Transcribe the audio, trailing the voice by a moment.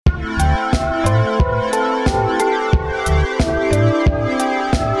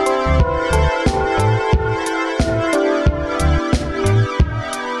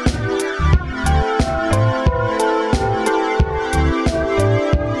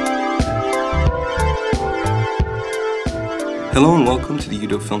Hello and welcome to the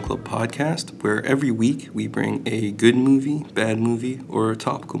Udo Film Club podcast, where every week we bring a good movie, bad movie, or a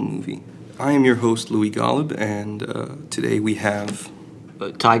topical movie. I am your host, Louis Golub, and today we have...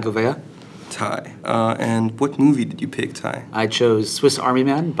 Ty Govea. Ty. And what movie did you pick, Ty? I chose Swiss Army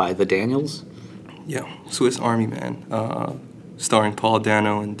Man by The Daniels. Yeah, Swiss Army Man, starring Paul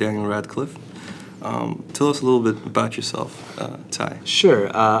Dano and Daniel Radcliffe. Tell us a little bit about yourself, Ty.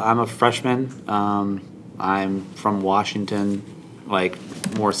 Sure. I'm a freshman. I'm from Washington, like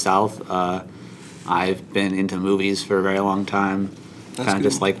more south. I've been into movies for a very long time. Kind of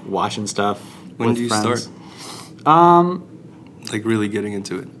just like watching stuff. When with did you friends. start? Like really getting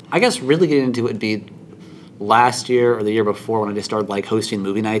into it? I guess really getting into it would be last year or the year before when I just started like hosting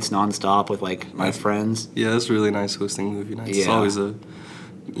movie nights nonstop with like my friends. Yeah, it's really nice hosting movie nights. Yeah. It's always a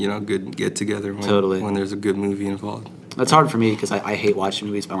good get together when there's a good movie involved. That's hard for me because I hate watching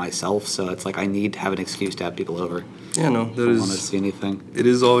movies by myself, so it's like I need to have an excuse to have people over. Yeah, no, I don't want to see anything. It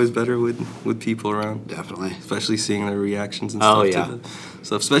is always better with people around. Definitely. Especially seeing their reactions and stuff to the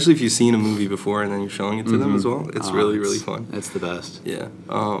stuff. Especially if you've seen a movie before and then you're showing it to them as well. It's really fun. It's the best. Yeah.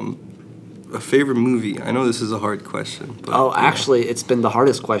 A favorite movie? I know this is a hard question. But, actually, it's been the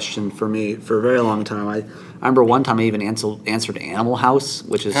hardest question for me for a very long time. I remember one time I even answered Animal House,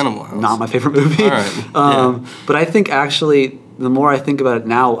 which is not my favorite movie. All right. But I think actually, the more I think about it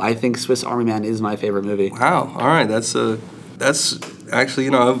now, I think Swiss Army Man is my favorite movie. Wow. All right. That's actually,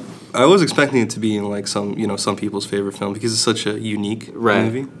 I was expecting it to be in like some people's favorite film because it's such a unique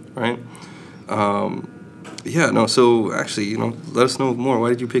movie, right? Yeah, no, so actually, let us know more. Why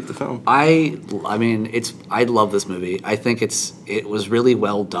did you pick the film? I love this movie. I think it was really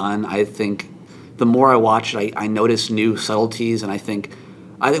well done. I think the more I watch it, I notice new subtleties, and I think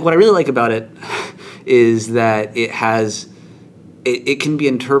what I really like about it is that it can be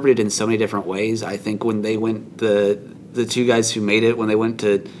interpreted in so many different ways. I think when they went, the two guys who made it, when they went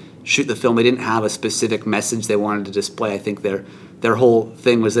to shoot the film, they didn't have a specific message they wanted to display. I think their whole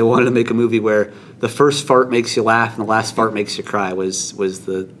thing was they wanted to make a movie where the first fart makes you laugh and the last fart makes you cry was what they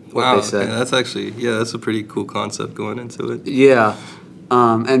said. Okay, that's actually, that's a pretty cool concept going into it. Yeah.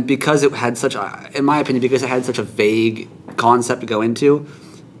 And because it had in my opinion, because it had such a vague concept to go into,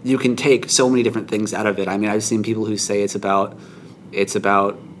 you can take so many different things out of it. I mean, I've seen people who say it's about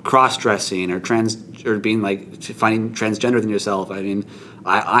cross-dressing or being like finding transgender than yourself. I mean,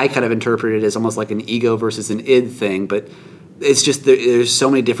 I kind of interpret it as almost like an ego versus an id thing, but it's just there's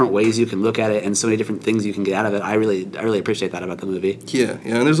so many different ways you can look at it and so many different things you can get out of it. I really appreciate that about the movie. Yeah,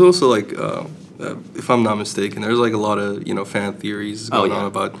 and there's also like, if I'm not mistaken, there's like a lot of fan theories going on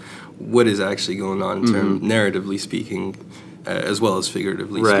about what is actually going on in terms narratively speaking, as well as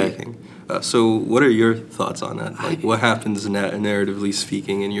figuratively speaking. So what are your thoughts on that? Like, what happens narratively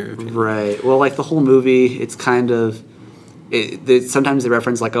speaking in your opinion? Right. Well, like the whole movie, it's kind of sometimes they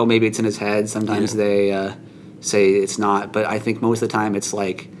reference like, oh, maybe it's in his head. Sometimes they say it's not, but I think most of the time it's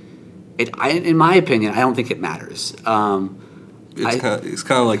like in my opinion, I don't think it matters. It's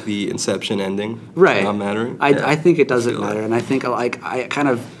kind of like the Inception ending, right? Not mattering. I think it doesn't matter, and I think it kind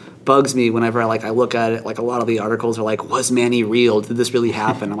of bugs me whenever I look at it. Like a lot of the articles are like, "Was Manny real? Did this really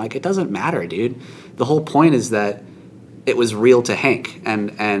happen?" I'm like, it doesn't matter, dude. The whole point is that it was real to Hank,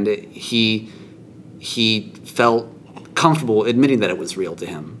 and he felt comfortable admitting that it was real to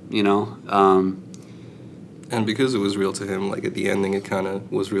him. And because it was real to him, like at the ending, it kind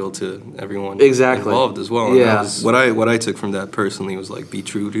of was real to everyone involved as well. Yeah. And what I took from that personally was like, be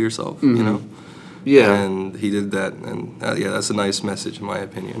true to yourself, Yeah. And he did that, and that's a nice message in my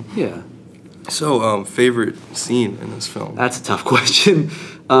opinion. Yeah. So, favorite scene in this film? That's a tough question.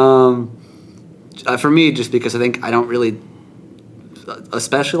 For me, just because I think I don't really,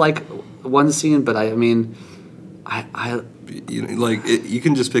 especially like one scene, but I mean, you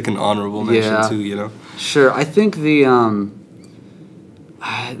can just pick an honorable mention too, Sure, I think the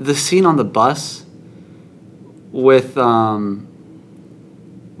scene on the bus with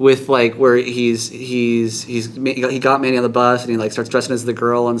like where he got Manny on the bus and he like starts dressing as the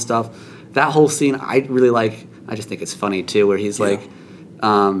girl and stuff. That whole scene I really like. I just think it's funny too, where he's like,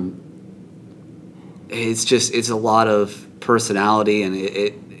 it's a lot of personality and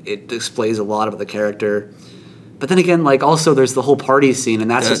it displays a lot of the character. But then again, like also there's the whole party scene, and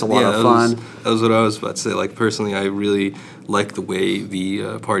that's just a lot of fun. That was what I was about to say. Like personally, I really liked the way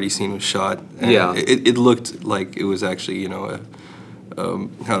the party scene was shot. And it looked like it was actually how do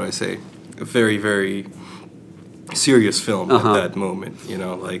I say, a very very serious film at that moment.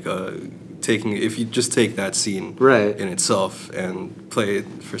 If you just take that scene in itself and play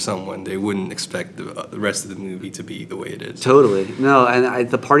it for someone, they wouldn't expect the rest of the movie to be the way it is. Totally. No, and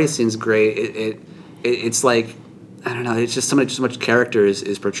the party scene's great. It's like I don't know. It's just so much character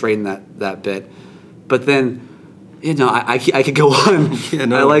is portrayed in that bit. But then, I could go on. Yeah,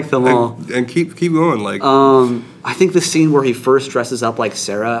 no, I like them all. And keep going. Like, I think the scene where he first dresses up like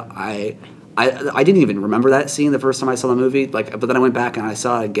Sarah, I didn't even remember that scene the first time I saw the movie. Like, but then I went back and I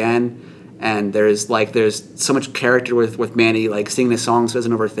saw it again. And there's so much character with Manny, like singing his songs, so he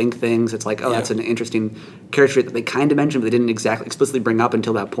doesn't overthink things. It's like, that's an interesting character trait that they kind of mentioned, but they didn't exactly explicitly bring up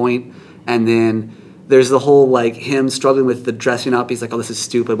until that point. And then there's the whole like him struggling with the dressing up. He's like, oh, this is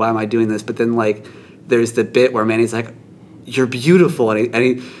stupid. Why am I doing this? But then like there's the bit where Manny's like, you're beautiful,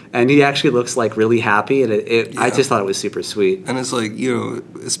 and he actually looks like really happy, and I just thought it was super sweet. And it's like,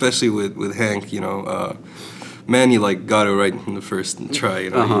 especially with Hank, Manny like got it right from the first try.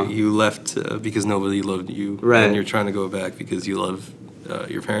 You left because nobody loved you, right? And you're trying to go back because you love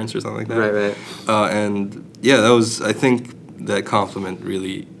your parents or something like that, right? And yeah, I think that compliment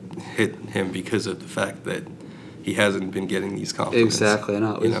really hit him because of the fact that he hasn't been getting these compliments. Exactly,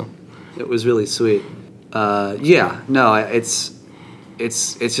 it was really sweet. It's I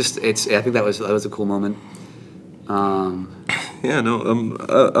think that was a cool moment. I'm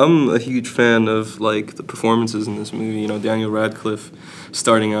a huge fan of like the performances in this movie. Daniel Radcliffe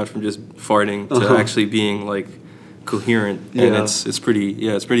starting out from just farting to actually being like coherent, and it's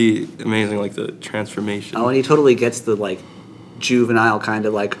pretty amazing, like the transformation. Oh, and he totally gets the like juvenile kind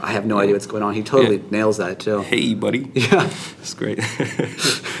of like I have no idea what's going on. He totally nails that too. Hey, buddy. Yeah, it's great.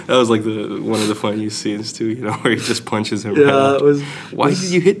 That was like one of the funniest scenes too. Where he just punches him. Yeah, it was. Why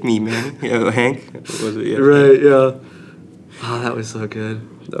did you hit me, man? Hank. Was it? Yeah. Right. Yeah. Oh, that was so good.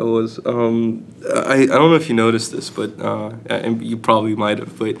 That was. I don't know if you noticed this, but and you probably might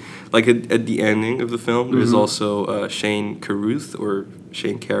have. But like at the ending of the film, there's also Shane Carruth or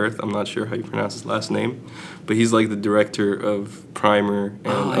Shane Carruth. I'm not sure how you pronounce his last name, but he's like the director of Primer and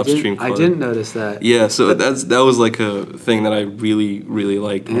Upstream Color. I didn't notice that. Yeah, so that was like a thing that I really, really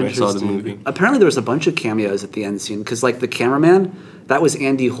liked when I saw the movie. Apparently there was a bunch of cameos at the end scene, because like the cameraman, that was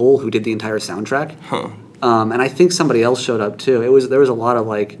Andy Hull, who did the entire soundtrack. Huh. And I think somebody else showed up too. There was a lot of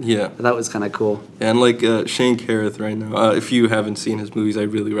like, that was kind of cool. And like Shane Carruth right now, if you haven't seen his movies, I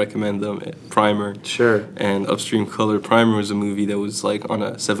really recommend them. Primer, sure, and Upstream Color. Primer was a movie that was like on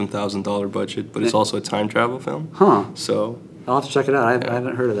a $7,000 budget, but it's also a time travel film. Huh. So I'll have to check it out. I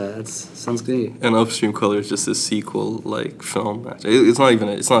haven't heard of that. That sounds neat. And Upstream Color is just a sequel like film. It's not a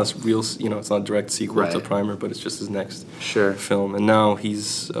real, it's not a direct sequel to Primer, but it's just his next film. And now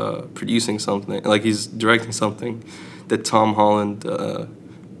he's producing something, like he's directing something that Tom Holland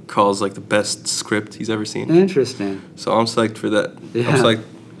calls like the best script he's ever seen. Interesting. So I'm psyched for that. Yeah. I'm psyched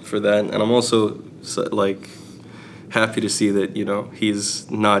for that, and I'm also like happy to see that he's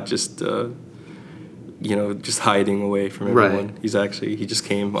not just. Just hiding away from everyone. Right. He just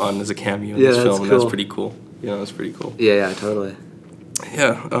came on as a cameo in this film, cool. And that's pretty cool. That's pretty cool. Yeah, totally.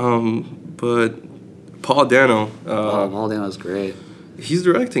 Yeah, but Paul Dano. Paul Dano's great. He's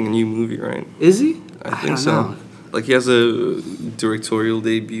directing a new movie, right? Is he? I think so. Know. Like he has a directorial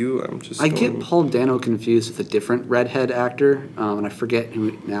debut. I get Paul Dano confused with a different redhead actor, and I forget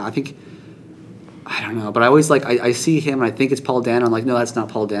who now. I don't know, but I always I see him and I think it's Paul Dano. I'm like, no, that's not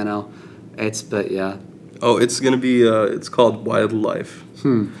Paul Dano. Oh, it's gonna be. It's called Wildlife.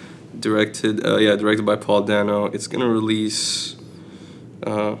 Directed by Paul Dano. It's gonna release.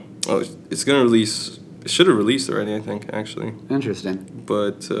 It's gonna release. It should have released already, I think. Actually. Interesting.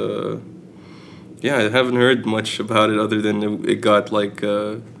 But I haven't heard much about it other than it got like.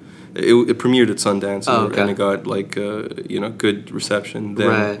 It premiered at Sundance and it got like good reception then.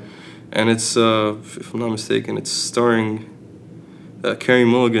 Right. And it's if I'm not mistaken, it's starring. Carey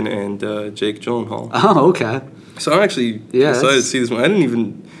Mulligan and Jake Gyllenhaal. Oh, okay. So I'm actually excited to see this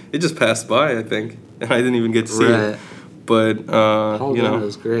one. It just passed by, I think, and I didn't even get to see it. But, Paul Dano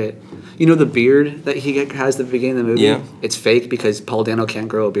is great. The beard that he has at the beginning of the movie? Yeah. It's fake because Paul Dano can't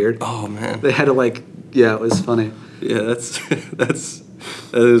grow a beard. Oh, man. They had to it was funny. Yeah, that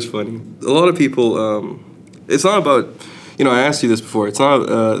is funny. A lot of people, it's not about, I asked you this before, it's not,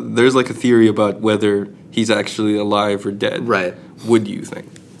 there's like a theory about whether he's actually alive or dead. Right. What do you think?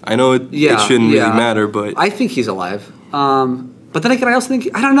 I know it shouldn't really matter, but... I think he's alive. But then again, I also think...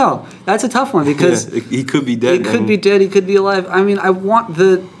 I don't know. That's a tough one because... he could be dead. He could be dead. He could be alive. I mean, I want...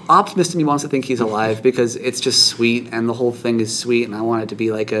 The optimist in me wants to think he's alive because it's just sweet and the whole thing is sweet and I want it to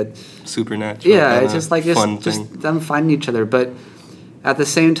be like a... Supernatural. Yeah, it's just like just them finding each other. But at the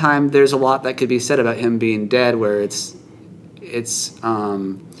same time, there's a lot that could be said about him being dead where it's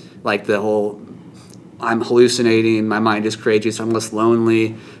like the whole... I'm hallucinating, my mind is crazy, so I'm less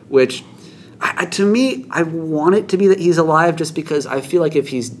lonely, which I to me, I want it to be that he's alive, just because I feel like if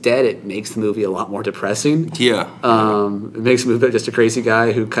he's dead, it makes the movie a lot more depressing. Yeah. It makes him just a crazy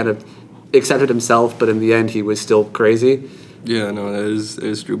guy who kind of accepted himself, but in the end, he was still crazy. Yeah, no, that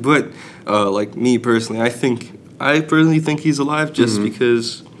is true. But like me personally, I personally think he's alive just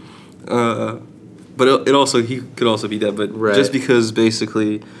because. But he could also be dead. But just because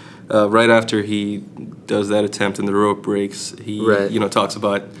basically, right after he does that attempt and the rope breaks, he talks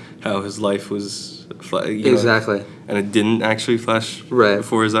about how his life was exactly, and it didn't actually flash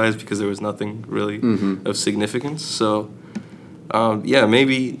before his eyes because there was nothing really of significance. So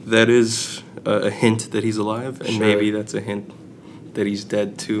maybe that is a hint that he's alive, and maybe that's a hint that he's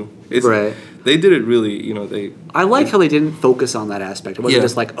dead too. They did it really, I like how they didn't focus on that aspect. It wasn't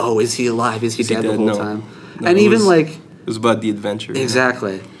just like, oh, is he alive? Is he dead the whole time? No, and even it was about the adventure.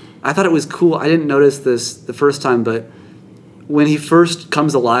 Exactly. I thought it was cool. I didn't notice this the first time, but when he first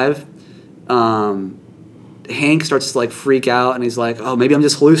comes alive, Hank starts to freak out, and he's like, oh, maybe I'm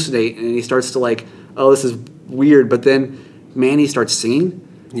just hallucinating, and he starts to oh, this is weird. But then Manny starts singing.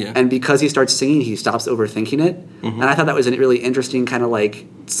 Yeah. And because he starts singing, he stops overthinking it. And I thought that was a really interesting kind of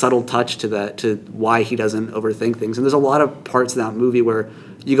subtle touch to why he doesn't overthink things. And there's a lot of parts of that movie where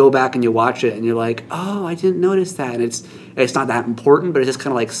you go back and you watch it and you're like, oh, I didn't notice that. And it's not that important, but it's just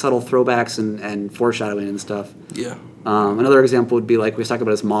kind of subtle throwbacks and foreshadowing and stuff. Yeah. Another example would be we was talking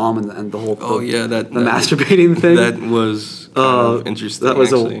about his mom and the whole the masturbating thing. That was kind of interesting. That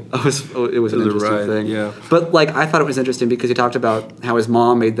was actually. It was an interesting thing. Yeah. But I thought it was interesting because he talked about how his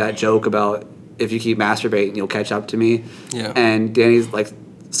mom made that joke about, if you keep masturbating, you'll catch up to me. Yeah. And Danny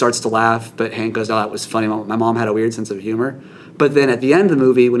starts to laugh, but Hank goes, "Oh, that was funny. My mom had a weird sense of humor." But then at the end of the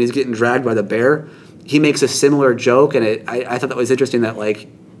movie, when he's getting dragged by the bear, he makes a similar joke, and I thought that was interesting that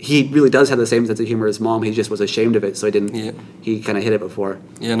he really does have the same sense of humor as mom. He just was ashamed of it, so he didn't. Yeah. He kind of hid it before.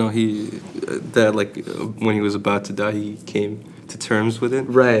 Yeah, no, when he was about to die, he came to terms with it.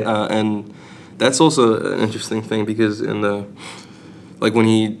 Right. And that's also an interesting thing because in the when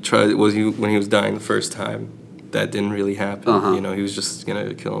he was dying the first time, that didn't really happen. He was just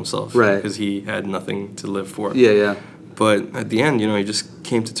gonna kill himself. Right. Because he had nothing to live for. Yeah, yeah. But at the end, he just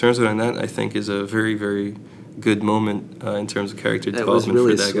came to terms with it, and that I think is a very, very good moment in terms of character development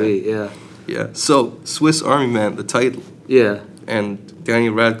really for that sweet, guy. Yeah. Yeah. So Swiss Army Man, the title. Yeah. And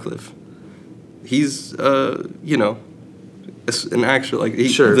Daniel Radcliffe. He's an actual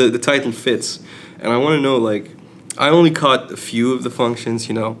sure. The title fits, and I want to know I only caught a few of the functions.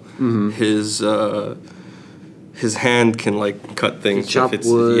 His hand can cut things. Chop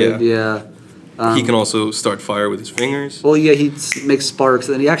wood. Yeah. He can also start fire with his fingers. Well, yeah, he makes sparks,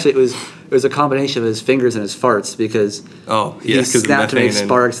 and it was a combination of his fingers and his farts because he snapped to make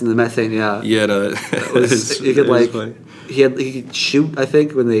sparks and the methane. Yeah, yeah, no, he could he could shoot. I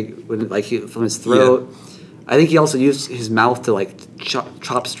think from his throat. Yeah. I think he also used his mouth to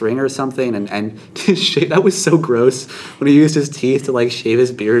chop string or something, and that was so gross when he used his teeth to shave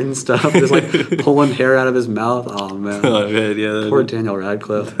his beard and stuff, just pulling hair out of his mouth. Oh man, yeah, poor Daniel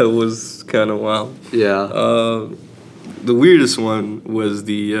Radcliffe. That was kind of wild. Yeah. The weirdest one was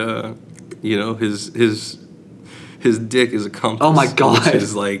his dick is a compass. Oh my god, which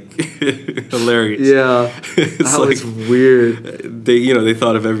is hilarious. Yeah, that was weird. They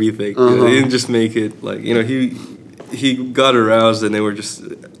thought of everything. They didn't just make it he got aroused and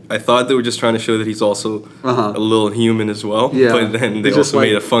I thought they were just trying to show that he's also a little human as well. Yeah, but then they also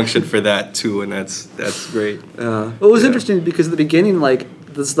made a function for that too, and that's great. Well, it was interesting because at the beginning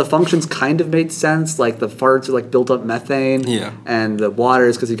the functions kind of made sense. The farts are built up methane. Yeah. And the water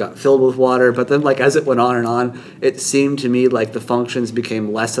is because he got filled with water. But then as it went on, it seemed to me the functions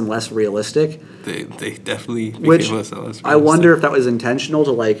became less and less realistic. They definitely became less and less realistic. I wonder if that was intentional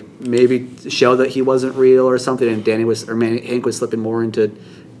to maybe show that he wasn't real or something, and Hank was slipping more into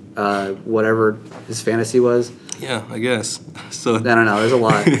whatever his fantasy was. Yeah, I guess. So I don't know. There's a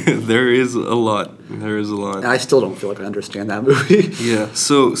lot. There is a lot. And I still don't feel like I understand that movie. Yeah.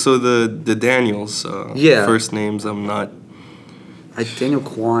 So the Daniels. First names I'm not. Daniel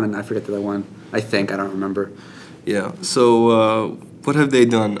Kwan and I forget the other one. I think I don't remember. Yeah. So what have they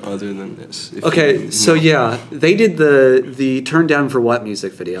done other than this? Okay. So they did the "Turn Down for What"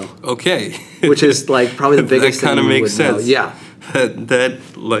 music video. Okay. Which is probably the biggest. That kind of makes sense. Know. Yeah. That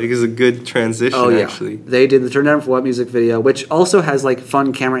is a good transition. Oh yeah, actually. They did the "Turn Down for What" music video, which also has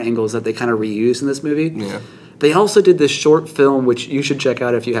fun camera angles that they kind of reused in this movie. Yeah. They also did this short film, which you should check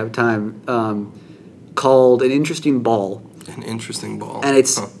out if you have time, called "An Interesting Ball." An Interesting Ball. And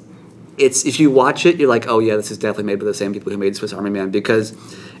it's if you watch it, you're like, oh yeah, this is definitely made by the same people who made Swiss Army Man, because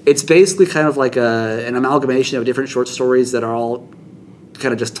it's basically kind of an amalgamation of different short stories that are all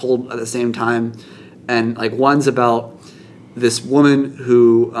kind of just told at the same time, and like one's about this woman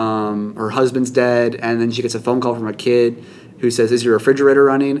who her husband's dead, and then she gets a phone call from a kid who says, "Is your refrigerator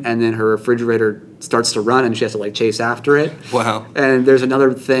running?" And then her refrigerator starts to run, and she has to like chase after it. Wow. And there's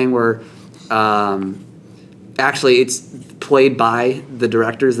another thing where actually it's played by the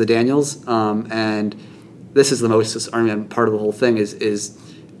directors, the Daniels, and this is the most disarming part of the whole thing is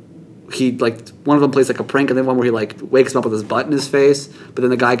he like one of them plays like a prank, and then one where he like wakes him up with his butt in his face, but then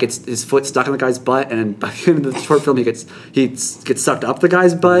the guy gets his foot stuck in the guy's butt, and then by the end of the short film he gets sucked up the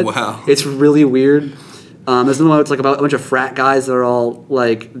guy's butt. Wow. It's really weird. There's another one that's like about a bunch of frat guys that are all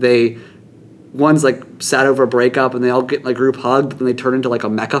like one's like sad over a breakup, and they all get like group hugged, but then they turn into like a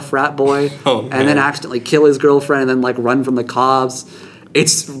mecha frat boy, and then accidentally kill his girlfriend, and then like run from the cops.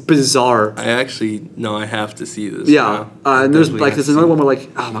 It's bizarre. I have to see this. Yeah, and there's another one where like,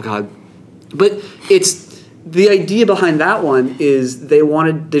 oh my god, but it's the idea behind that one is they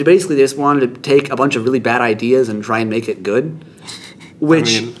just wanted to take a bunch of really bad ideas and try and make it good,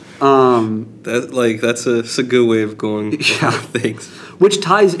 which that's a good way of going about things. Which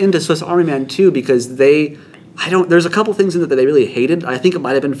ties into Swiss Army Man too, because there's a couple things in it that they really hated. I think it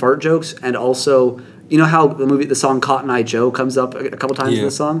might have been fart jokes, and also, you know how the song Cotton Eye Joe comes up a couple times in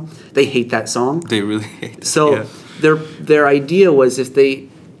the song? They hate that song. They really hate it. So their idea was if they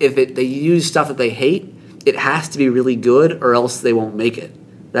use stuff that they hate, it has to be really good or else they won't make it.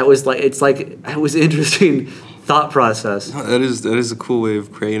 That was it was an interesting thought process. No, that is a cool way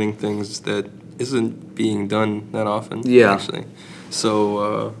of creating things that isn't being done that often. Yeah. Actually.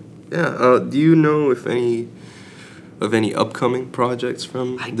 So do you know if any upcoming projects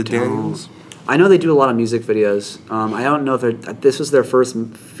from the Daniels? I know they do a lot of music videos. I don't know if this was their first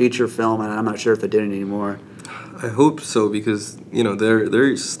feature film, and I'm not sure if they're doing it anymore. I hope so, because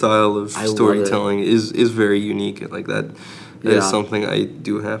their style of storytelling is very unique. Like that is something I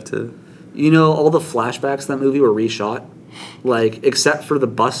do have to. You know, all the flashbacks in that movie were reshot, like except for the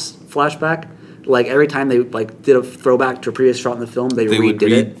bus flashback. Like every time they like did a throwback to a previous shot in the film, they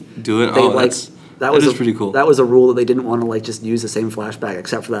redid it. Do it. That is pretty cool. That was a rule that they didn't want to like just use the same flashback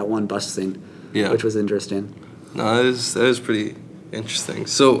except for that one bus scene. Yeah, which was interesting. No, that is pretty interesting.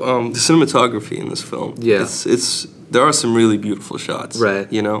 So the cinematography in this film, it's there are some really beautiful shots,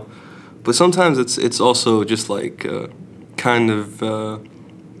 right? You know, but sometimes it's also just like kind of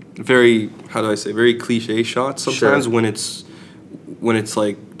very, how do I say, very cliche shots. Sometimes when it's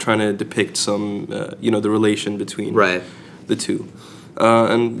like trying to depict some the relation between the two.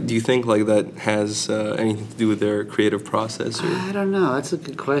 And do you think like that has anything to do with their creative process? Or? I don't know. That's a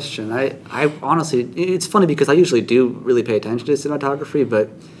good question. I honestly, it's funny because I usually do really pay attention to cinematography, but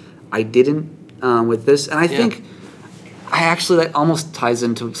I didn't with this. And I think that almost ties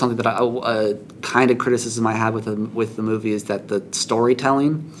into something that I kind of criticism I have with the movie is that the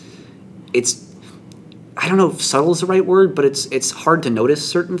storytelling, I don't know if subtle is the right word, but it's hard to notice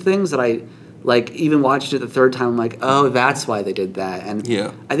certain things that I. Like, even watching it the third time, I'm like, oh, that's why they did that. And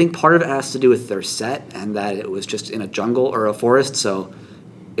I think part of it has to do with their set and that it was just in a jungle or a forest, so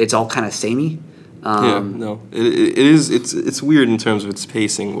it's all kind of samey. It is. It's weird in terms of its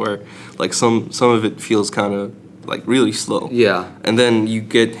pacing, where like some of it feels kind of like really slow. Yeah. And then you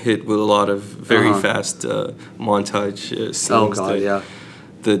get hit with a lot of very fast montage scenes. Oh God,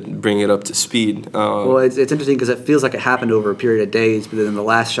 that bring it up to speed. Well, it's interesting because it feels like it happened over a period of days, but then in the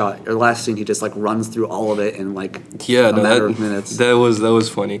last scene, he just like runs through all of it in like a matter of minutes. That was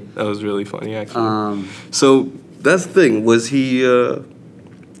funny. That was really funny, actually. So that's the thing. Was he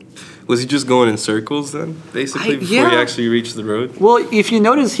just going in circles then, basically, before he actually reached the road? Well, if you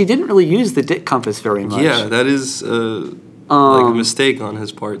notice, he didn't really use the dick compass very much. Yeah, that is. Like a mistake on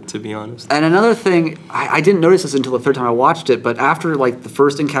his part, to be honest. And another thing, I didn't notice this until the third time I watched it, but after like the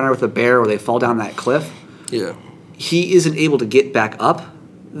first encounter with the bear where they fall down that cliff, he isn't able to get back up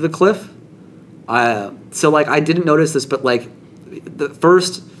the cliff. So like I didn't notice this, but like the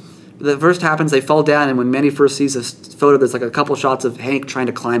first happens, they fall down, and when Manny first sees this photo, there's like a couple shots of Hank trying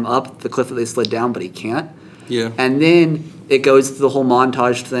to climb up the cliff that they slid down, but he can't. Yeah. And then it goes through the whole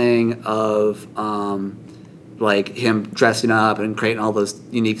montage thing of like him dressing up and creating all those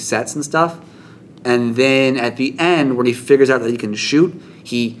unique sets and stuff. And then at the end, when he figures out that he can shoot,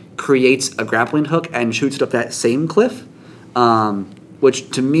 he creates a grappling hook and shoots it up that same cliff,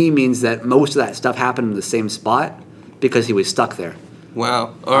 which to me means that most of that stuff happened in the same spot because he was stuck there.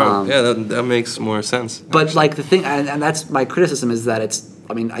 Wow. That makes more sense. But actually, like the thing, and that's my criticism, is that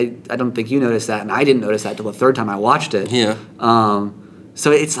I don't think you noticed that, and I didn't notice that till the third time I watched it. Yeah. So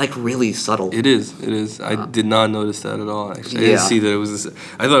it's like really subtle. It is. I did not notice that at all. Actually, I didn't see that it was.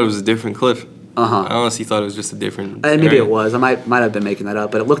 I thought it was a different cliff. I honestly thought it was just a different. Maybe it was. I might have been making that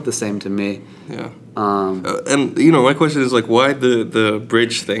up, but it looked the same to me. Yeah. And my question is like, why the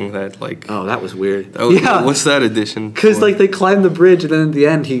bridge thing that like? Oh, that was weird. What's that addition? Because like they climbed the bridge and then at the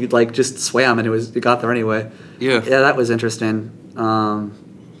end he like just swam and it got there anyway. Yeah. Yeah, that was interesting. I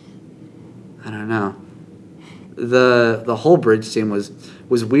don't know. The whole bridge scene was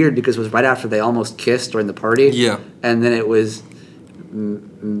weird because it was right after they almost kissed during the party. Yeah. And then it was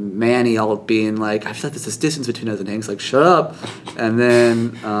Manny all being like, I feel like there's this distance between us, and Hank's like, shut up. And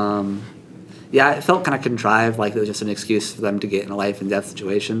then, it felt kind of contrived, like it was just an excuse for them to get in a life and death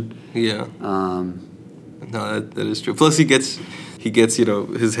situation. Yeah. No, that is true. Plus, he gets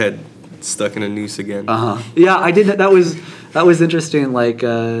his head stuck in a noose again. Yeah, I did. That was interesting. Like,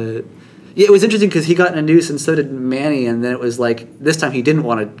 it was interesting because he got in a noose and so did Manny, and then it was like this time he didn't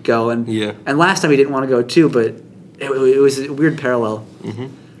want to go, and last time he didn't want to go too, but. It was a weird parallel. Mm-hmm.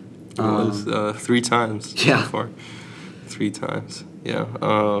 It was 3 times. Yeah. So far. 3 times. Yeah.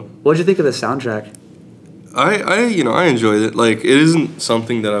 What did you think of the soundtrack? I enjoyed it. Like, it isn't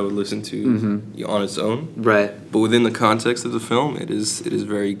something that I would listen to on its own. Right. But within the context of the film, it is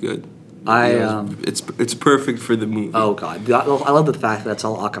very good. It's perfect for the movie. Oh God, I love the fact that it's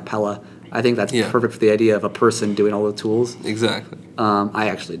all a cappella. I think that's perfect for the idea of a person doing all the tools. Exactly. I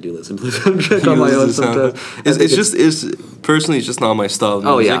actually do listen to the soundtrack on my own sometimes. It's just not my style of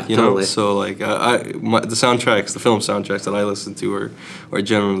music. Oh yeah, you totally. know? So like the film soundtracks that I listen to are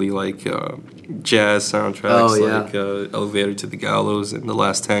generally like jazz soundtracks, like Elevator to the Gallows and The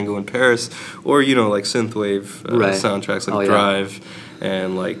Last Tango in Paris, or like synthwave soundtracks like Drive.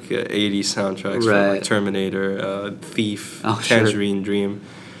 And like 80s soundtracks from like Terminator, Thief, Tangerine Dream.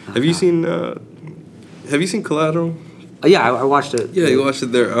 Have you seen Collateral? Yeah, I watched it. Yeah, you watched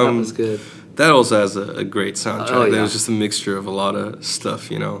it there. That was good. That also has a great soundtrack. Oh, yeah. There was just a mixture of a lot of stuff,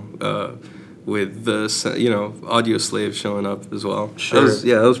 with the Audio Slave showing up as well. Sure.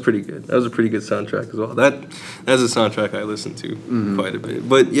 That was pretty good. That was a pretty good soundtrack as well. That's a soundtrack I listen to quite a bit.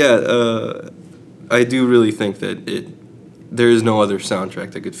 But yeah, I do really think that there is no other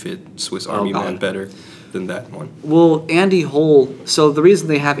soundtrack that could fit Swiss Army Man better than that one. Well, Andy Hull, so the reason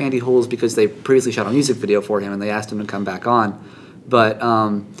they have Andy Hull is because they previously shot a music video for him and they asked him to come back on. But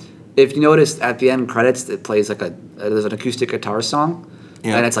if you notice at the end credits, it plays like there's an acoustic guitar song.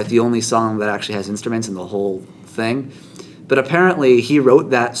 Yeah. And it's like the only song that actually has instruments in the whole thing. But apparently he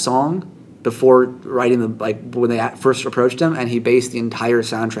wrote that song before writing when they first approached him, and he based the entire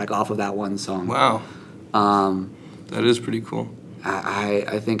soundtrack off of that one song. Wow. That is pretty cool.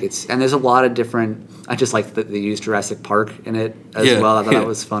 I think it's, and there's a lot of different, I just like that they used Jurassic Park in it as well. I thought that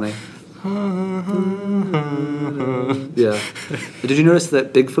was funny. Yeah. Did you notice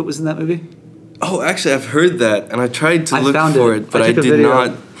that Bigfoot was in that movie? Oh, actually, I've heard that, and I tried to look for it, but I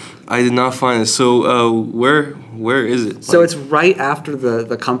did not find it. So, where is it? So it's right after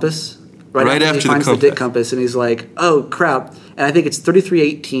the compass. Right after he finds the Dick compass, and he's like, "Oh crap!" And I think it's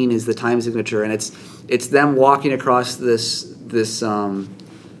 3318 is the time signature, and it's them walking across this it's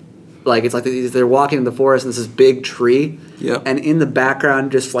like they're walking in the forest, and there's this big tree. Yeah. And in the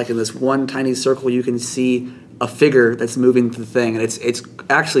background, just like in this one tiny circle, you can see a figure that's moving through the thing, and it's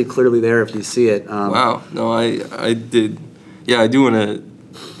actually clearly there if you see it. Wow. No, I did. Yeah, I do want to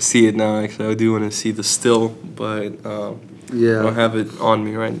see it now. Actually, I do want to see the still, but I don't have it on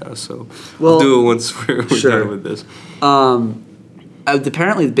me right now. So I'll do it once we're done with this.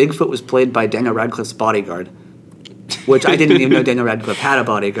 Apparently, Bigfoot was played by Daniel Radcliffe's bodyguard, which I didn't even know Daniel Radcliffe had a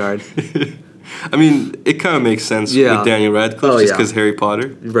bodyguard. I mean, it kind of makes sense with Daniel Radcliffe just because Harry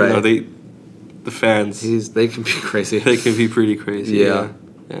Potter. Right. The fans. They can be crazy. They can be pretty crazy. Yeah.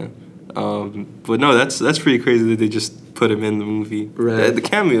 But no, that's pretty crazy that they just put him in the movie. Right. The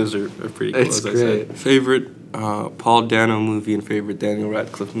cameos are pretty cool. It's as great. I said. Favorite Paul Dano movie and favorite Daniel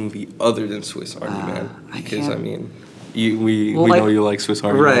Radcliffe movie other than Swiss Army Man, because we know you like Swiss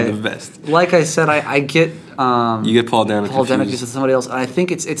Army Man the best. Like I said, I get you get Paul Dano confused with somebody else. I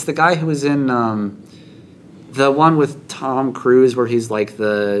think it's the guy who was in the one with Tom Cruise where he's like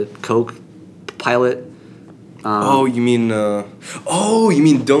the Coke pilot. You mean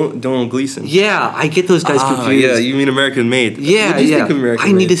Donald Gleason? Yeah, I get those guys confused. Yeah, you mean American Made? Yeah, what do you think of American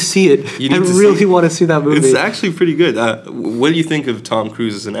Made? I need to see it. I really want to see that movie. It's actually pretty good. What do you think of Tom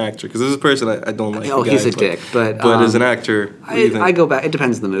Cruise as an actor? Because this is a person I don't like. Oh, he's a dick. But as an actor, I go back. It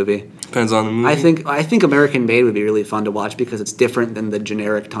depends on the movie. Depends on the movie. I think American Made would be really fun to watch because it's different than the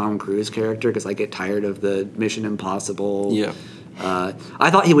generic Tom Cruise character. Because I get tired of the Mission Impossible. Yeah. I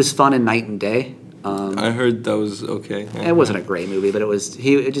thought he was fun in Night and Day. I heard that was okay. Yeah. It wasn't a great movie, but it was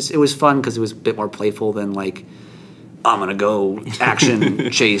fun because it was a bit more playful than like I'm gonna go action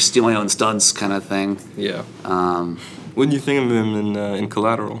chase, do my own stunts kind of thing. Yeah. What did you think of him in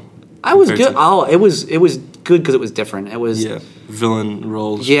Collateral? I was good. It was good because it was different. It was villain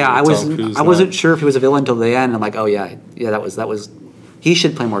roles. Yeah, I wasn't sure if he was a villain until the end. I'm like, oh yeah, that was. He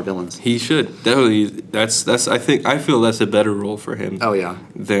should play more villains. He should definitely. That's I feel that's a better role for him. Oh yeah.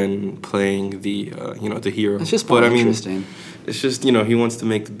 Than playing the the hero. It's just more interesting. It's just he wants to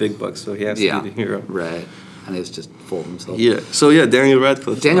make the big bucks, so he has to be the hero. Right. And he's just full of himself. Yeah. So yeah, Daniel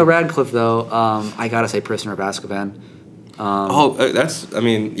Radcliffe. Daniel Radcliffe, though, I gotta say, Prisoner of Azkaban.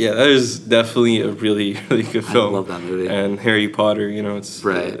 That is definitely a really, really good film. I love that movie. And Harry Potter, it's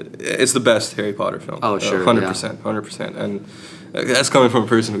it's the best Harry Potter film. Oh sure, 100%. And that's coming from a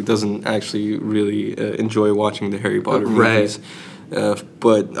person who doesn't actually really enjoy watching the Harry Potter movies.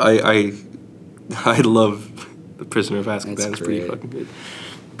 But I love The Prisoner of Azkaban. It's pretty fucking good.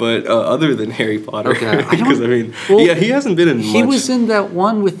 But other than Harry Potter, because he hasn't been in much. He was in that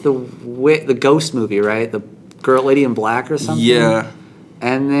one with the ghost movie, right? The Lady in Black or something. Yeah.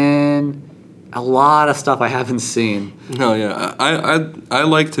 And then a lot of stuff I haven't seen. No, yeah, I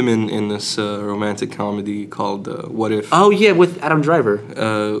liked him in this romantic comedy called What If. Oh yeah, with Adam Driver.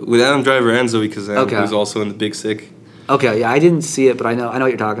 With Adam Driver and Zoe Kazan, who's also in The Big Sick. Okay, yeah, I didn't see it, but I know what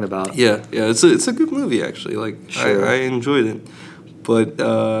you're talking about. Yeah, it's a good movie actually. I enjoyed it. But there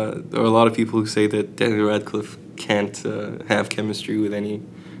are a lot of people who say that Daniel Radcliffe can't have chemistry with any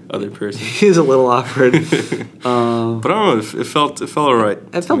other person. He's a little awkward. But I don't know. It felt alright.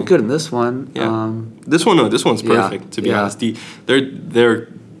 It felt good in this one. Yeah. This one's perfect. To be honest, they're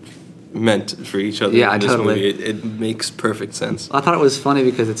meant for each other. Yeah, in this totally. movie. It makes perfect sense. I thought it was funny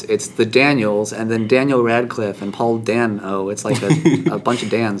because it's the Daniels and then Daniel Radcliffe and Paul Dano. It's like a bunch of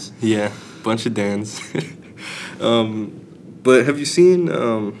Dans. Yeah, bunch of Dans. But have you seen?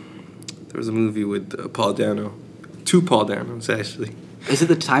 There was a movie with Paul Dano, 2 Paul Danos actually. Is it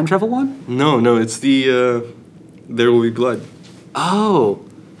the time travel one? No, it's the There Will Be Blood. Oh.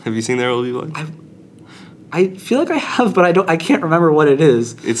 Have you seen There Will Be Blood? I feel like I have, but I can't remember what it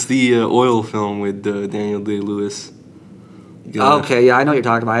is. It's the oil film with Daniel Day-Lewis. Okay, yeah, I know what you're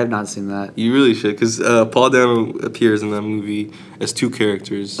talking about. I have not seen that. You really should, because Paul Dano appears in that movie as 2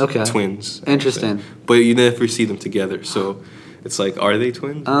 characters, twins. Interesting. But you never see them together, so it's like, are they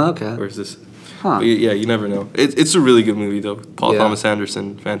twins? Oh, okay. Or is this... Huh. But yeah, you never know. It's a really good movie, though. Paul Thomas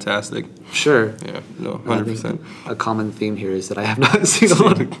Anderson, fantastic. Sure. Yeah, no, 100%. A common theme here is that I have not seen a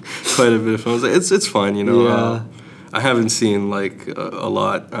lot. Quite a bit of films. It's fun, Yeah. I haven't seen a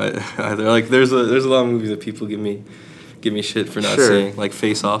lot either. Like there's a lot of movies that people give me shit for not seeing, like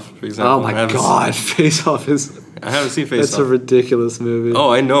Face Off, for example. Oh my god, Face Off is... I haven't seen Face Off. That's a ridiculous movie.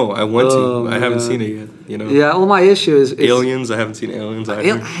 Oh, I know. I want to. I haven't seen it yet. Yeah. Well, my issue is Aliens. I haven't seen Aliens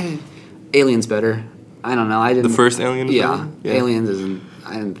either. Aliens better. I don't know. I didn't. The first Alien. Yeah. Aliens isn't.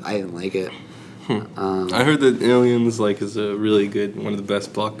 I didn't like it. I heard that Aliens is a really good, one of the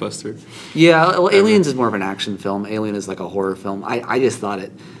best blockbuster. Yeah. Well, Aliens is more of an action film. Alien is like a horror film. I just thought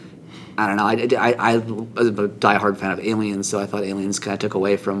it. I don't know. I was a diehard fan of Aliens, so I thought Aliens kind of took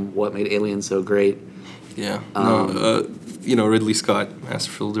away from what made Aliens so great. Yeah. Ridley Scott,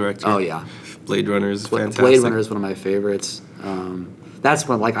 masterful director. Oh yeah. Blade Runner is fantastic. Blade Runner is one of my favorites. That's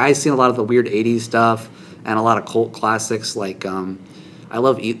one. I've seen a lot of the weird '80s stuff and a lot of cult classics. I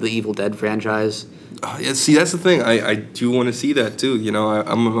love the Evil Dead franchise. Yeah. See, that's the thing. I do want to see that too.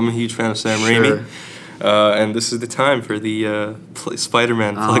 I'm a huge fan of Sam Raimi. And this is the time for the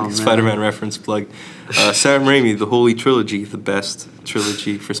Spider-Man plug, Spider-Man reference plug. Sam Raimi, the Holy Trilogy, the best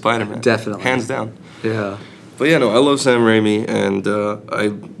trilogy for Spider-Man. Definitely. Hands down. Yeah. But yeah, no, I love Sam Raimi, and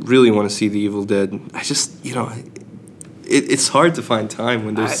I really want to see The Evil Dead. I just, it's hard to find time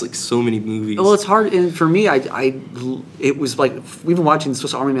when there's so many movies. Well, it's hard, and for me, it was like even watching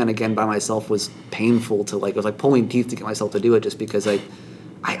Swiss Army Man again by myself was painful to it was like pulling teeth to get myself to do it just because I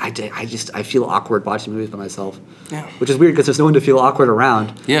feel awkward watching movies by myself. Yeah. Which is weird because there's no one to feel awkward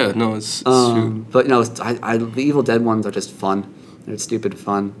around. Yeah, no, it's true. But the Evil Dead ones are just fun. They're stupid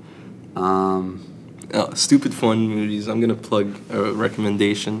fun. Stupid fun movies. I'm gonna plug a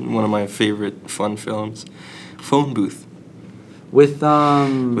recommendation. One of my favorite fun films, Phone Booth. With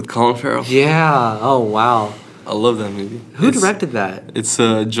Colin Farrell. Yeah. Oh wow. I love that movie. Who directed that? It's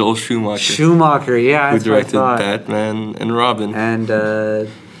Joel Schumacher. Schumacher, yeah. Who directed Batman and Robin. And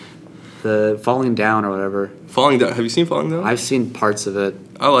the Falling Down or whatever. Falling Down. Have you seen Falling Down? I've seen parts of it.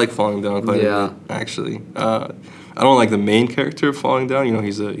 I like Falling Down quite a bit, actually. I don't like the main character of Falling Down.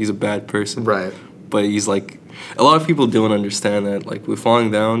 He's a bad person. Right. But he's a lot of people don't understand that. With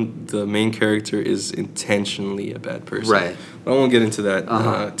Falling Down, the main character is intentionally a bad person. Right. I don't want to get into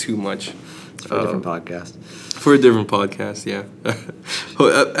that too much. It's for a different podcast. For a different podcast, yeah.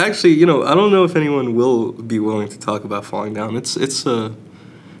 Actually, I don't know if anyone will be willing to talk about Falling Down. It's a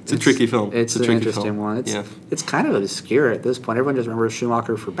tricky film. It's a an tricky interesting film. one. It's kind of obscure at this point. Everyone just remembers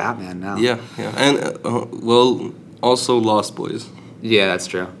Schumacher for Batman now. Yeah, and also Lost Boys. Yeah, that's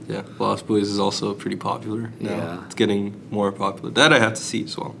true. Yeah, Lost Boys is also pretty popular now. Yeah. It's getting more popular. That I have to see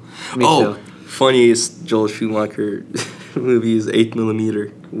as well. Me too. Funniest Joel Schumacher movie is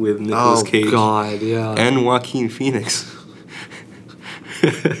 8mm with Nicolas Cage. Oh, God, yeah. And Joaquin Phoenix.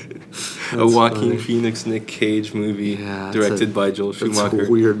 A Joaquin Phoenix, Nick Cage movie directed by Joel Schumacher. That's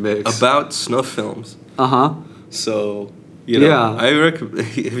a weird mix. About snuff films. Uh-huh. So, I recommend.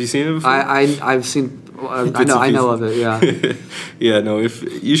 Have you seen it before? I've seen. I know of it. Yeah. Yeah. No.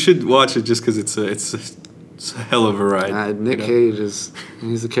 If you should watch it just because it's a hell of a ride. Nick Cage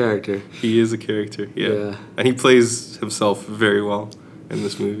he's a character. He is a character. Yeah. And he plays himself very well in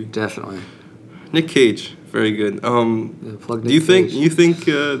this movie. Definitely. Nick Cage, very good. Do you think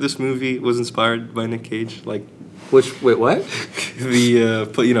this movie was inspired by Nick Cage? Like, wait, what?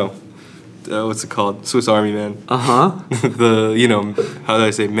 What's it called? Swiss Army Man. Uh-huh. How do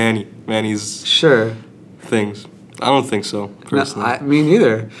I say Manny's sure things. I don't think so, personally. No, me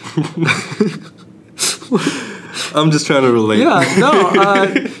neither. I'm just trying to relate. Yeah, no,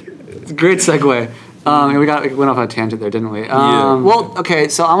 great segue. We went off on a tangent there, didn't we? Well, okay,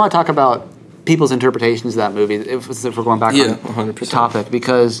 so I want to talk about people's interpretations of that movie, if we're going back on 100%. the topic,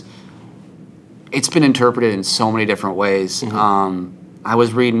 because it's been interpreted in so many different ways. Mm-hmm. I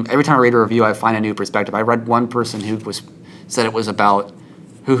was reading, every time I read a review, I find a new perspective. I read one person who said it was about,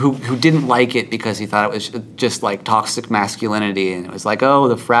 who didn't like it because he thought it was just like toxic masculinity, and it was like, oh,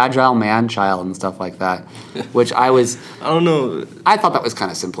 the fragile man-child and stuff like that, which I don't know. I thought that was kind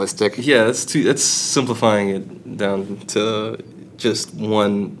of simplistic. Yeah, that's simplifying it down to just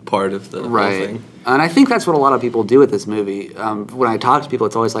one part of the whole thing. And I think that's what a lot of people do with this movie. When I talk to people,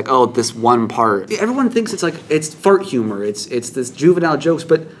 it's always like, oh, this one part. Everyone thinks it's fart humor, it's this juvenile jokes,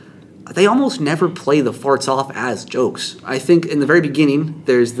 but they almost never play the farts off as jokes. I think in the very beginning,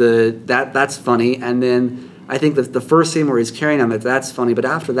 there's that's funny, and then I think the first scene where he's carrying him, that's funny, but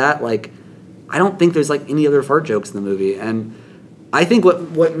after that, like, I don't think there's like any other fart jokes in the movie. And I think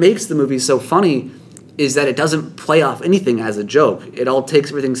what makes the movie so funny is that it doesn't play off anything as a joke. It all takes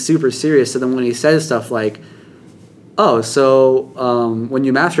everything super serious. So then when he says stuff like, oh, so when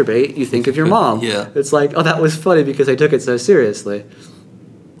you masturbate, you think of your mom. Yeah. It's like, oh, that was funny because I took it so seriously.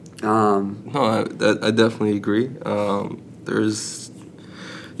 No, I definitely agree.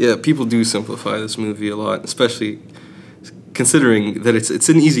 People do simplify this movie a lot, especially considering that it's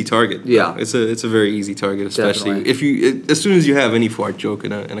an easy target. Yeah, it's a very easy target, especially definitely. as soon as you have any fart joke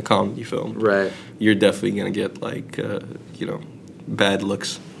in a comedy film, right? You're definitely gonna get like bad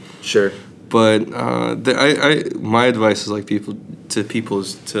looks. Sure. But my advice is like people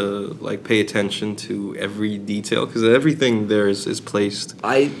is to like pay attention to every detail, because everything there is placed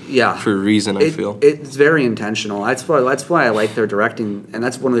for a reason. I feel it's very intentional. That's why I like their directing, and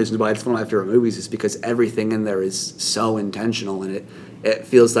that's one of the reasons why it's one of my favorite movies, is because everything in there is so intentional, and it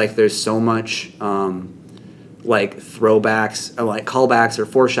feels like there's so much like throwbacks or like callbacks or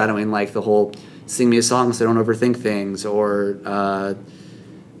foreshadowing, like the whole "sing me a song so I don't overthink things," or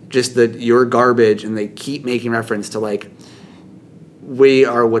just that you're garbage, and they keep making reference to like, we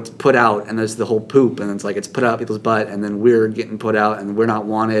are what's put out, and there's the whole poop, and it's like it's put out people's butt, and then we're getting put out, and we're not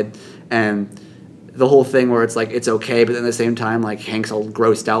wanted, and the whole thing where it's like it's okay, but then at the same time, like, Hank's all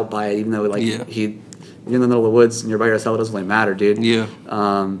grossed out by it, even though like you're in the middle of the woods and you're by yourself, it doesn't really matter, dude. Yeah.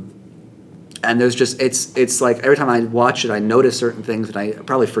 And there's just it's like every time I watch it, I notice certain things, and I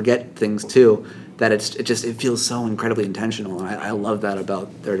probably forget things too. That it feels so incredibly intentional, and I love that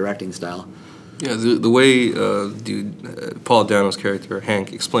about their directing style. Yeah, the way Paul Dano's character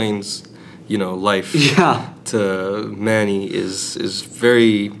Hank explains, life to Manny is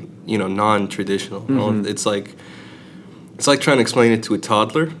very non-traditional. Mm-hmm. It's like trying to explain it to a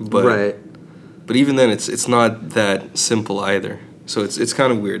toddler, but even then it's not that simple either. So it's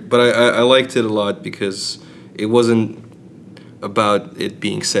kind of weird, but I liked it a lot because it wasn't about it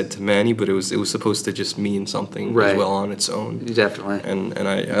being said to Manny, but it was supposed to just mean something as well on its own. Definitely. And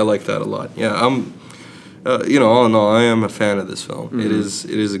I like that a lot. Yeah, I'm all in all, I am a fan of this film. Mm-hmm. It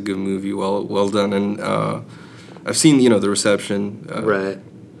is a good movie, well done, and I've seen the reception.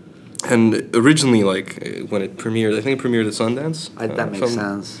 And originally, like when it premiered, I think it premiered at Sundance. That makes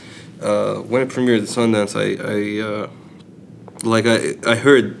sense. When it premiered at Sundance, I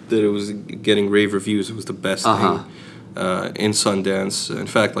heard that it was getting rave reviews. It was the best thing in Sundance. In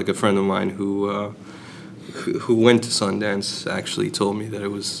fact, like a friend of mine who went to Sundance actually told me that it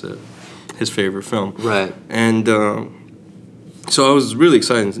was his favorite film. Right. And so I was really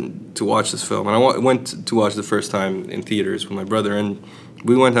excited to watch this film, and I went to watch the first time in theaters with my brother, and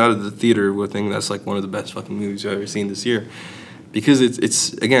we went out of the theater with thinking that's like one of the best fucking movies I've ever seen this year, because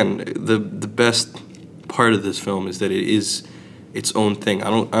it's again the best part of this film is that it is its own thing.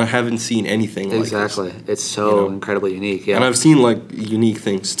 I haven't seen anything like this. Exactly. It's so incredibly unique. Yeah. And I've seen like unique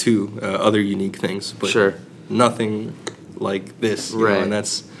things too, other unique things, but nothing like this. You know, and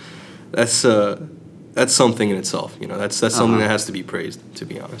that's something in itself. You know, that's something that has to be praised, to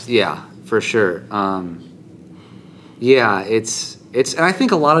be honest. Yeah, for sure. Yeah, it's and I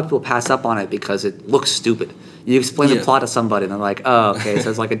think a lot of people pass up on it because it looks stupid. You explain the plot to somebody and they're like, "Oh, okay, so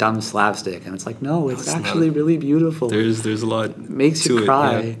it's like a dumb slapstick," and it's like, "No, it's actually really beautiful." There's a lot. Makes you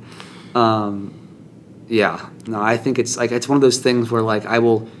cry. Yeah. No, I think it's like it's one of those things where like I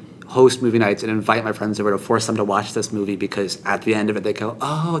will host movie nights and invite my friends over to force them to watch this movie because at the end of it they go,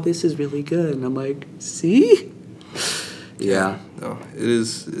 "Oh, this is really good," and I'm like, "See." Yeah. No,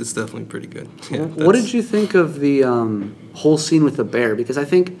 it's definitely pretty good. Yeah, what did you think of the whole scene with the bear? Because I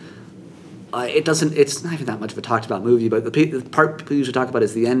think it's not even that much of a talked about movie, but the part people usually talk about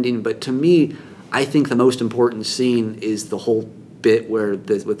is the ending. But to me, I think the most important scene is the whole bit where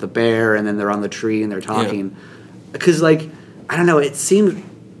with the bear and then they're on the tree and they're talking. Because, like, I don't know, it seemed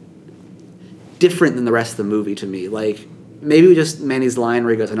different than the rest of the movie to me. Like, maybe just Manny's line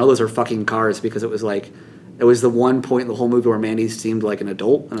where he goes, "I know those are fucking cars," because it was like, it was the one point in the whole movie where Manny seemed like an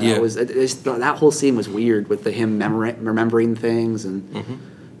adult. And that whole scene was weird with him remembering things and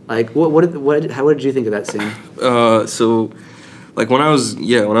like how did you think of that scene? So, like when I was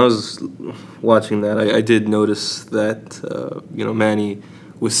watching that, I did notice that Manny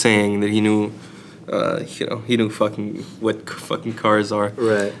was saying that he knew fucking what fucking cars are.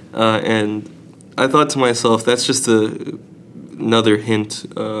 Right. And I thought to myself, that's just another hint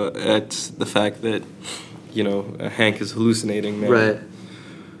at the fact that Hank is hallucinating, man. Right.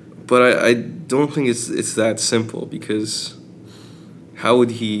 But I don't think it's that simple, because how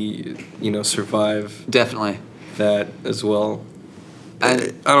would he, survive? Definitely. That as well.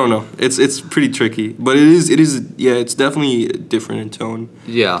 I don't know. It's pretty tricky, but it's definitely different in tone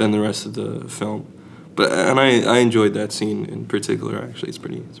than the rest of the film. But I enjoyed that scene in particular. Actually, it's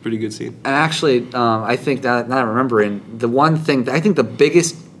a pretty good scene. And actually, I think that now I'm remembering, the one thing I think the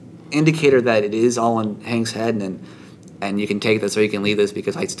biggest indicator that it is all in Hank's head, and you can take this or you can leave this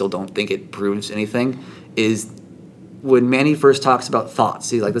because I still don't think it proves anything, is when Manny first talks about thoughts.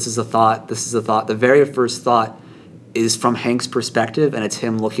 He's like, this is a thought. The very first thought is from Hank's perspective, and it's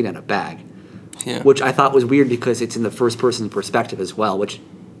him looking at a bag. Yeah. Which I thought was weird because it's in the first person perspective as well, which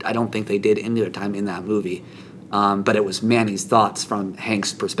I don't think they did any other time in that movie. But it was Manny's thoughts from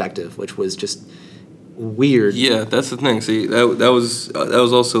Hank's perspective, which was just weird. Yeah, that's the thing. See, that was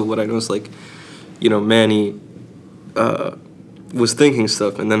also what I noticed. Like, Manny was thinking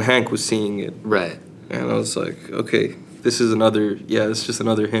stuff, and then Hank was seeing it. Right. And I was like, okay, this is just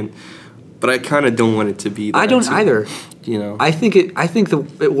another hint. But I kind of don't want it to be that. I don't either. I think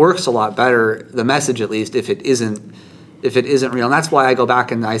it works a lot better, the message at least, if it isn't real. And that's why I go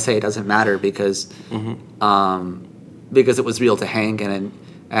back and I say it doesn't matter because it was real to Hank, and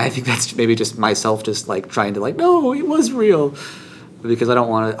I think that's maybe just myself just like trying to like, no, it was real, because I don't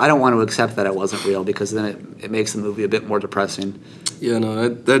want to accept that it wasn't real, because then it makes the movie a bit more depressing. Yeah, no,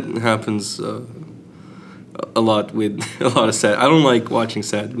 that happens a lot with a lot of sad. I don't like watching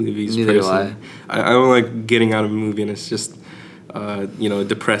sad movies. Neither personally. Do I don't like getting out of a movie and it's just a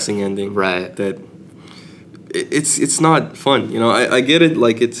depressing ending. Right. That it's not fun. I get it.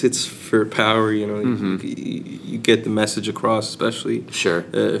 Like it's for power. You get the message across, especially. Sure.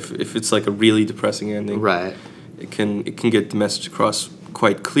 If it's like a really depressing ending. Right. It can get the message across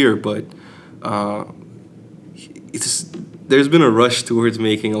quite clear, but there's been a rush towards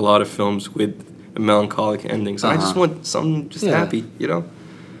making a lot of films with melancholic endings. I just want something happy, Yeah.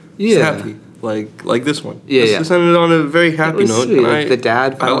 Just happy, like this one. Yeah, Just ended on a very happy note. Sweet. And the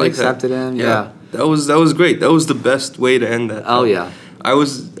dad finally accepted him. Yeah. That was great. That was the best way to end that. Oh yeah. I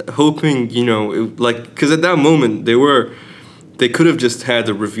was hoping, because at that moment they could have just had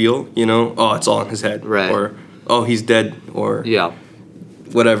the reveal, oh, it's all in his head, right, or oh, he's dead, or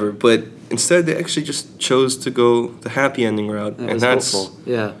whatever. But instead, they actually just chose to go the happy ending route, and that's hopeful.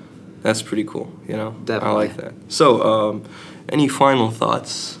 Yeah. That's pretty cool, Definitely. I like that. So, any final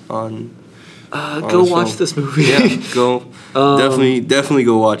thoughts on go watch this movie. Yeah, go. Definitely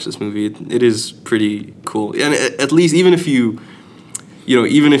go watch this movie. It is pretty cool, and at least even if you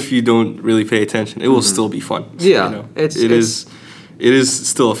don't really pay attention, it will still be fun. Yeah, it is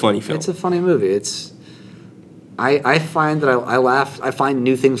still a funny film. It's a funny movie. I find that I laugh. I find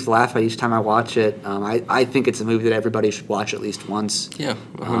new things to laugh at each time I watch it. I think it's a movie that everybody should watch at least once. Yeah,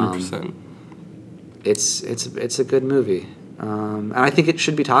 100%. It's a good movie, and I think it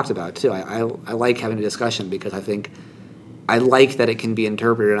should be talked about too. I like having a discussion because I think I like that it can be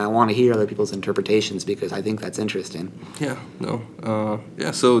interpreted, and I want to hear other people's interpretations because I think that's interesting. Yeah, no.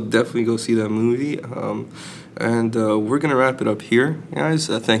 So definitely go see that movie. And we're going to wrap it up here, guys.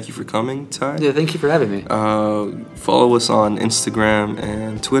 Thank you for coming, Ty. Yeah, thank you for having me. Follow us on Instagram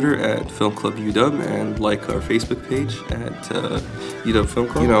and Twitter at Film Club UW, and like our Facebook page at UW Film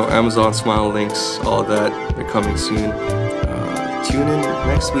Club. Amazon Smile links, all of that, they're coming soon. Tune in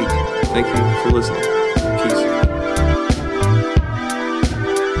next week. Thank you for listening.